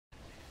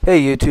Hey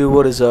YouTube,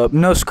 what is up?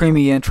 No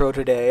screamy intro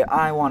today.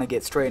 I want to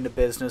get straight into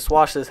business.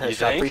 Watch this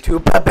headshot. 3, 2,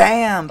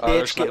 bam!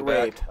 Bitch, get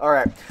raped.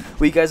 Alright,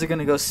 what you guys are going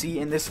to go see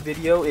in this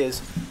video is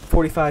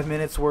 45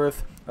 minutes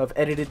worth of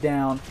edited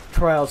down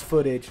trials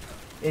footage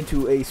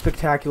into a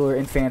spectacular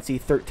and fancy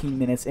 13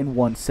 minutes and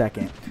 1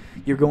 second.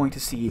 You're going to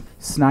see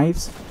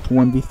snipes,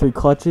 1v3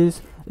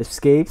 clutches,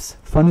 escapes,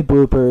 funny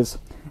bloopers,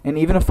 and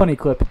even a funny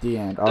clip at the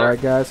end.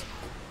 Alright guys?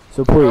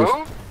 So please,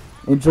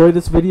 enjoy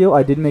this video.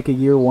 I did make a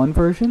year 1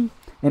 version,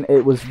 and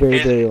it was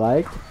very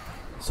liked,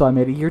 so I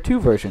made a year 2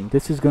 version.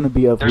 This is going to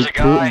be of week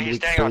 2 and week 3. He's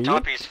standing on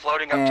top, he's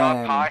floating up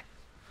top high.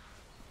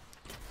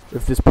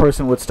 If this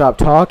person would stop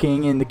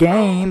talking in the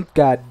game,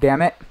 god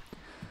damn it.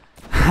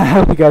 I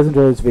hope you guys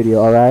enjoy this video,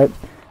 alright?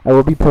 I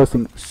will be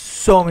posting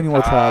so many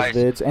more trials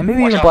vids, and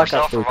maybe even Black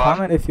Ops 3.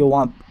 Comment if you'll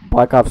want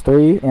Black Ops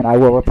 3, and I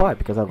will reply,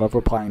 because I love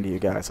replying to you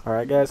guys.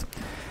 Alright guys,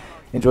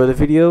 enjoy the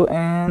video,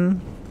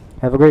 and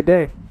have a great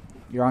day.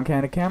 You're on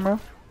candid camera?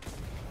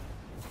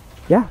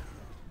 Yeah.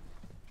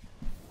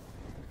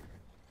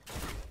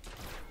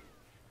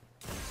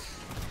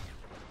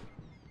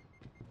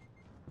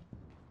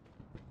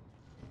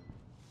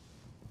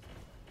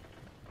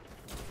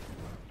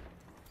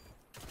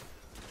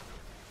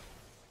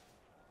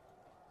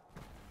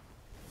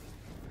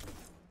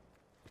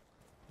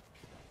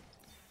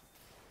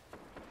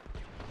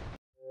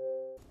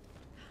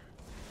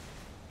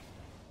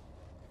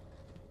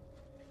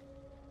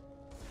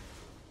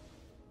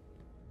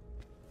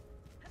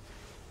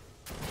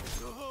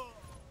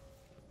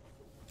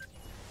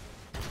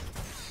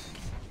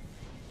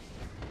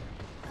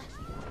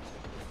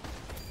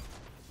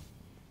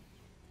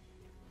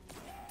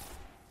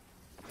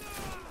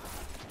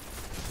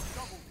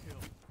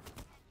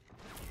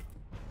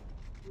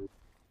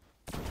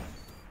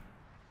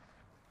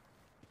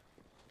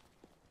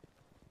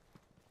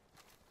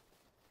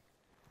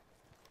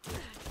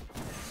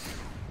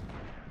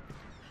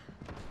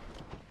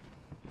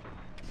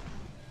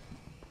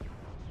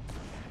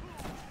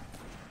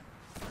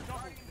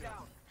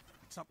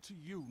 It's up to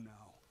you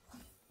now.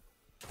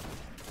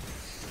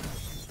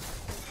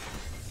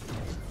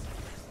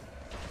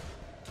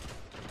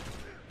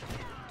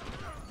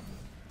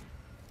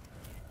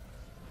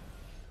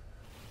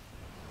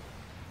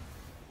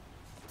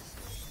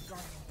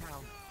 Guardian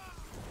down.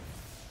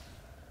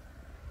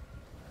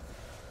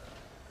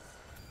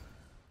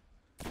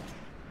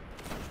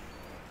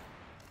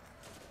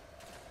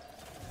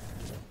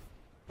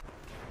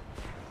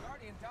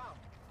 Guardian down.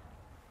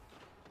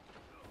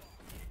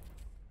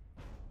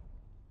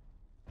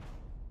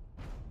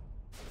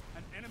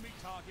 An enemy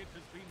target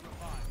has been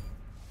revived.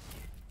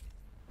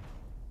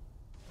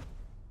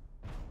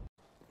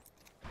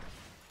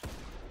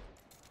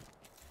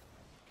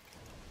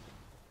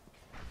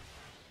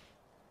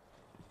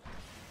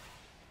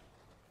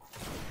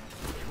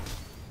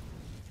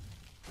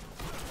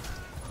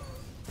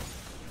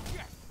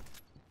 Yes!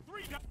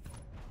 3 down.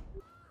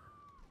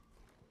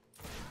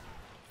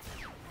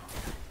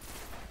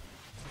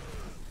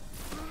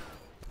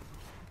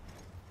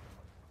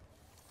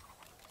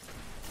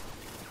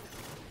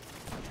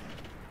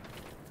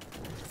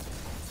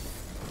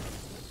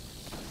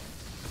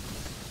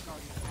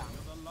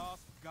 You're the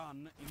last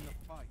gun in the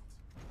fight.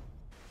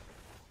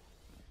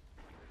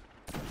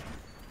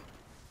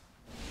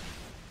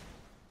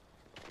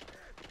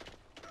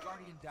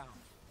 Guardian down.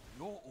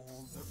 You're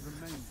all that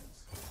remains.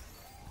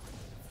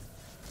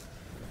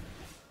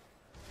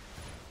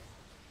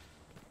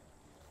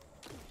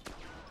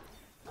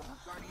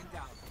 Guardian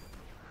down.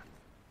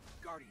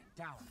 Guardian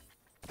down.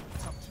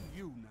 It's up to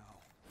you now.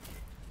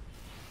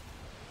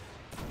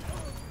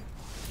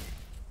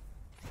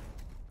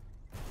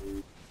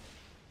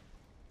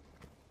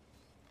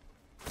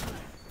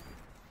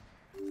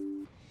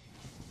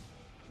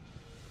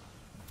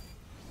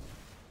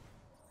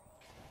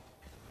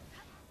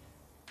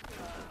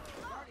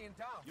 Guardian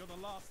down. You're the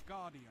last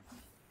Guardian.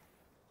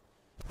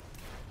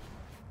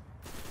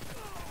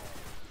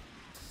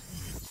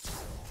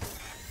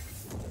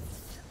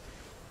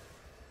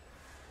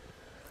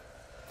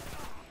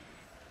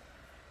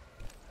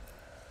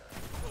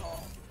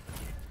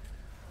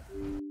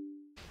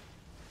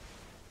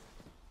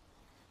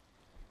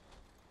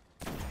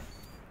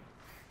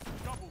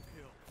 Double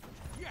kill.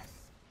 Yes!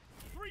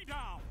 3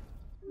 down.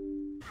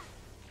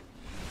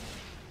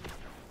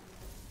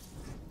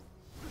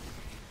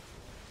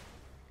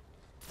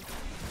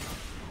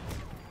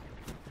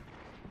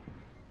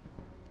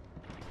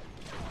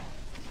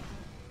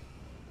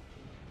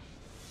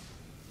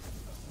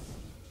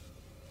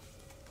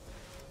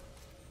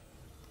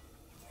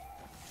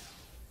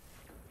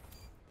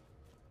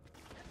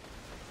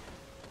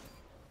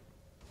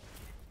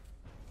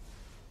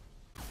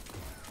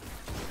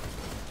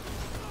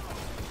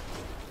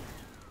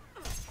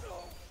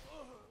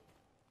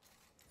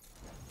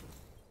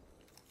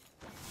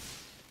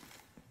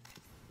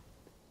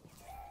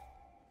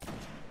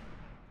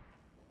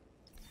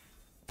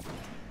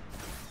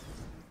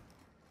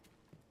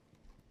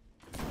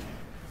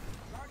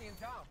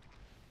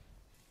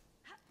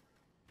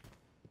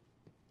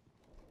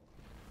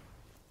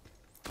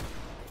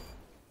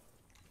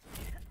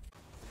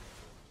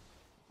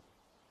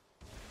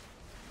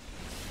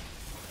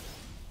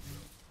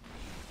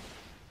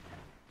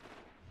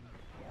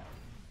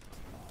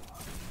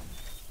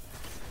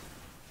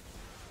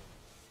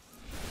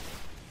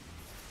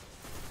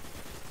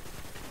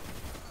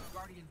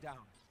 down.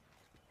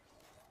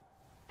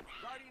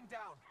 Guardian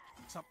down.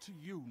 It's up to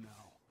you now.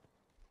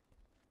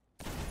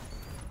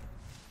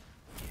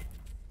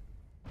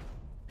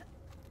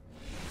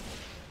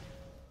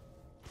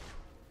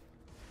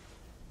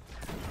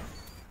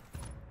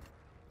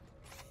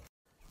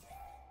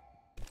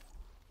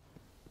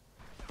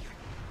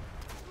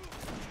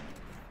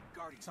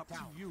 Guardian It's up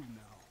down. to you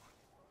now.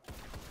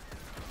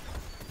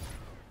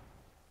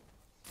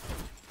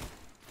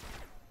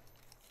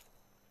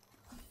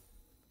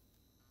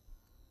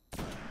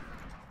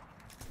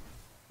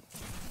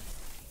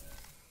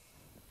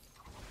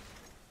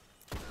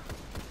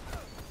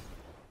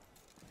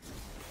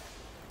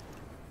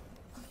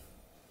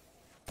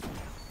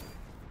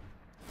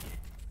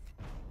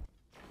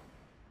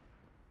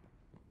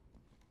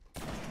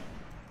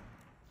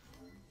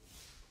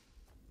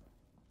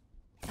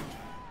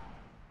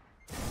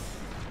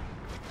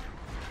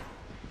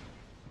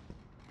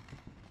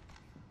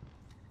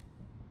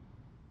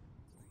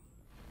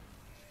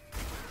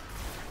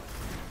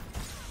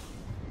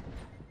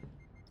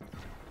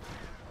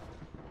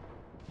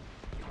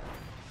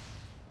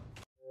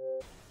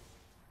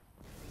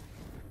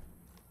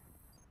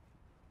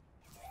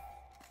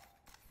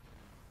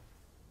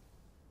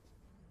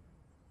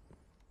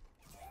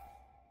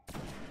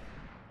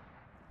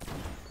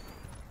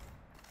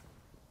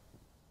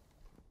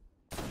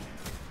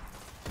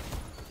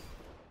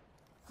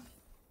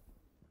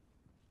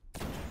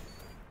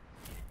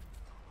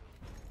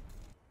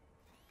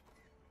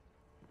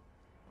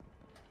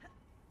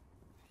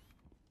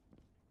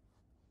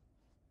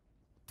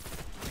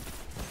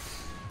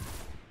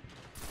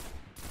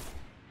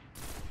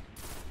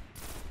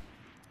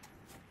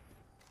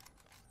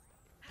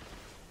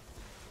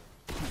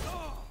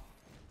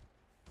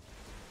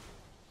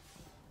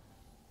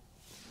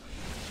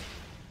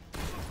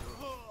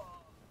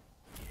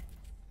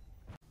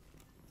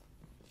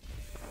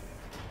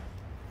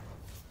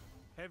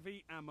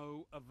 Heavy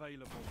ammo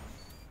available.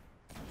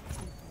 2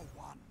 for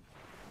 1.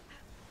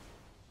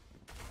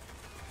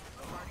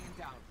 Guardian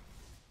down.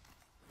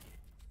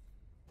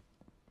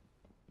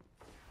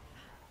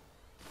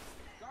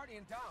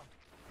 Guardian down.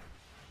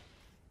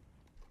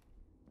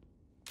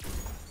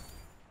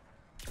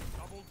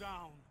 Double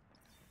down.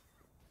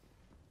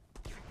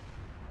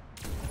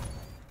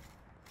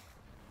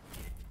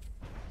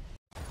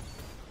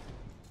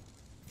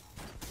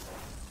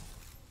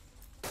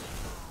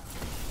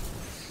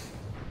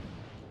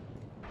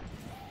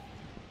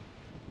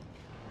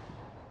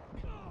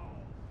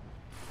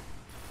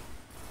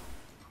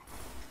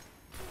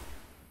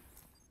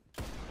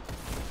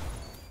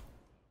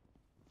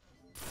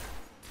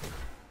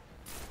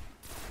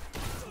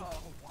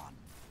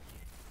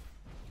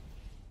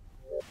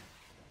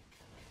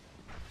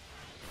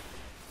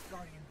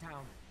 Guardian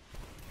down.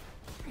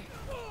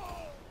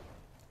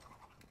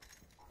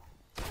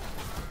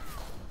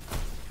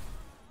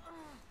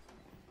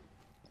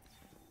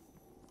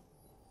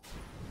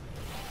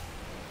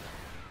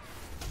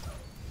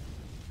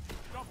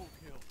 Double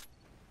kill.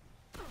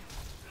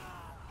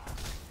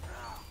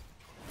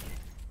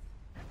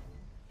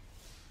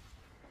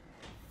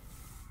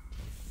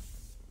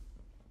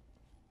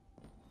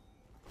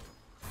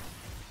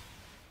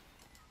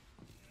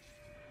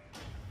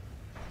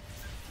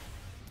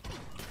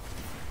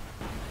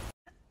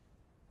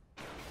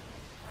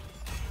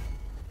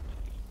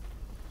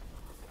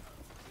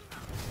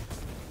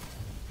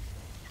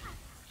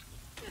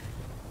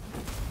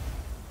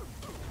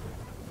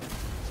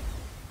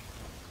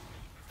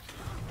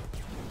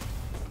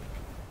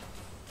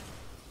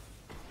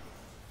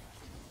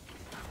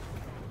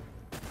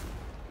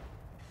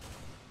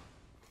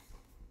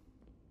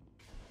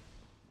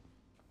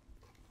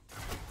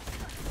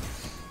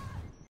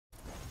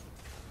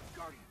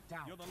 Guardian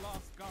down. You're the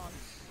last guardian.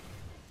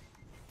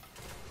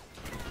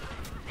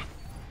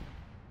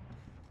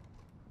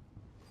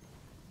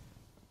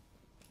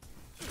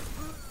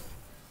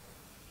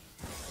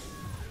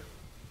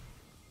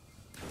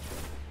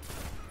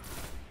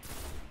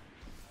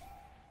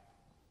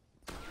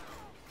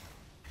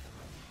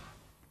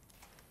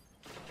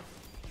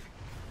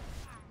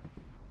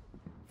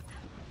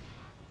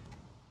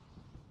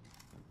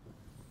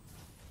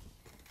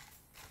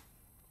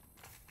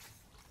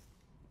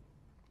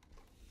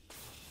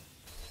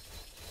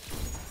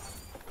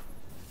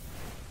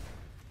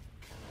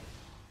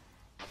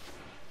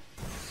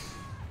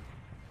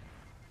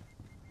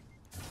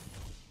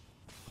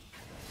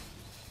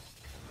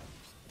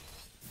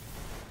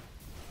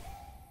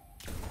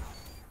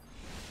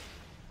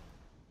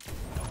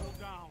 Double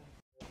down.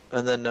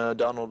 And then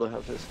Donald will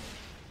have his.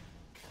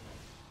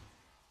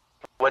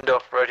 Window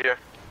right here.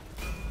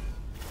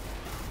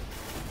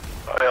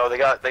 Oh,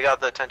 yeah, they got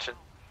the attention.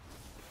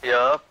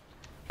 Yeah.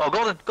 Oh,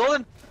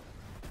 golden!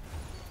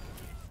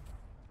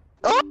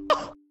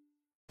 Oh!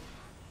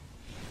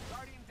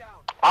 Guardian down.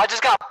 I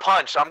just got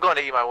punched. I'm going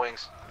to eat my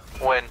wings.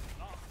 Win.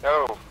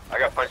 No, I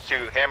got punched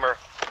too. Hammer.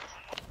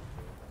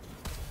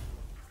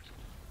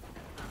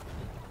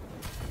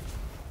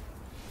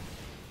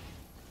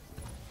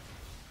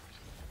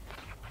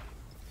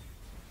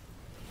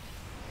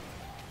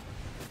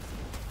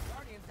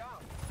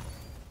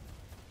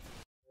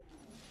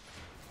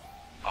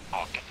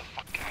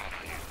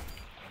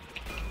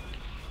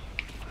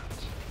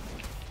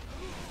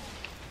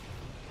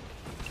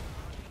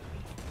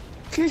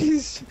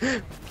 He's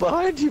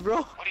behind you, bro.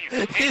 What are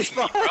you He's kidding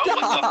me, bro? What the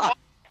fuck?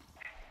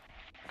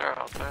 They're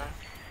out there.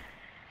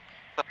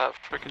 That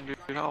freaking dude.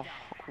 Oh,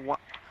 what?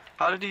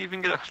 How did he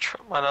even get a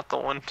trip line out the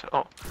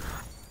window?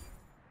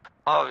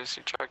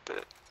 Obviously checked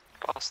it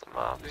across the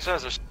map. These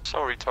guys are so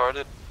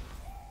retarded.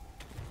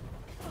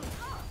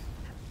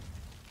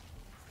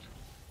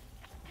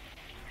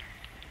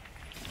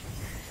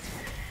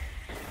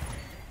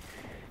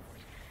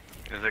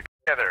 Is it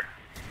together?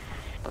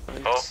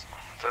 Oh, is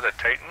that a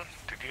Titan?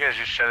 Did you guys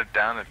just shut it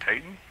down, the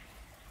Titan?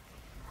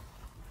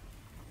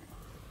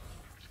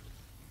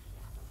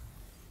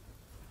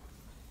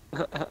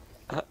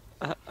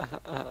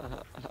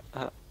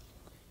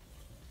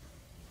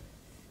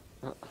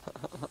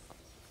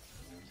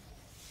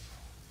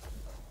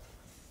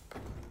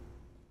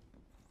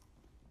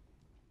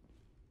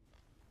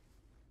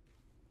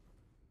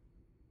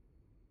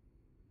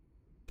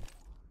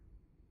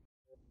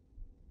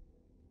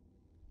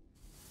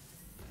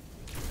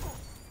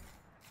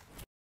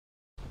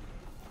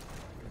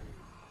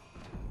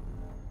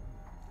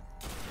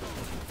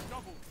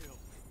 Double kill.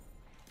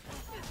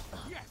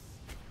 Yes.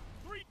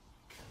 3.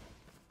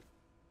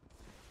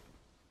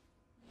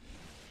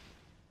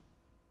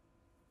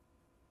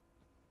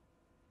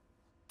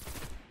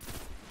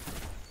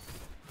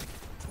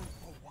 Two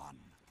for one.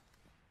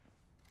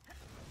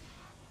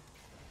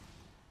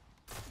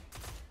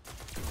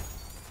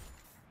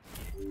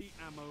 The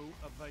ammo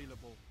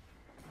available.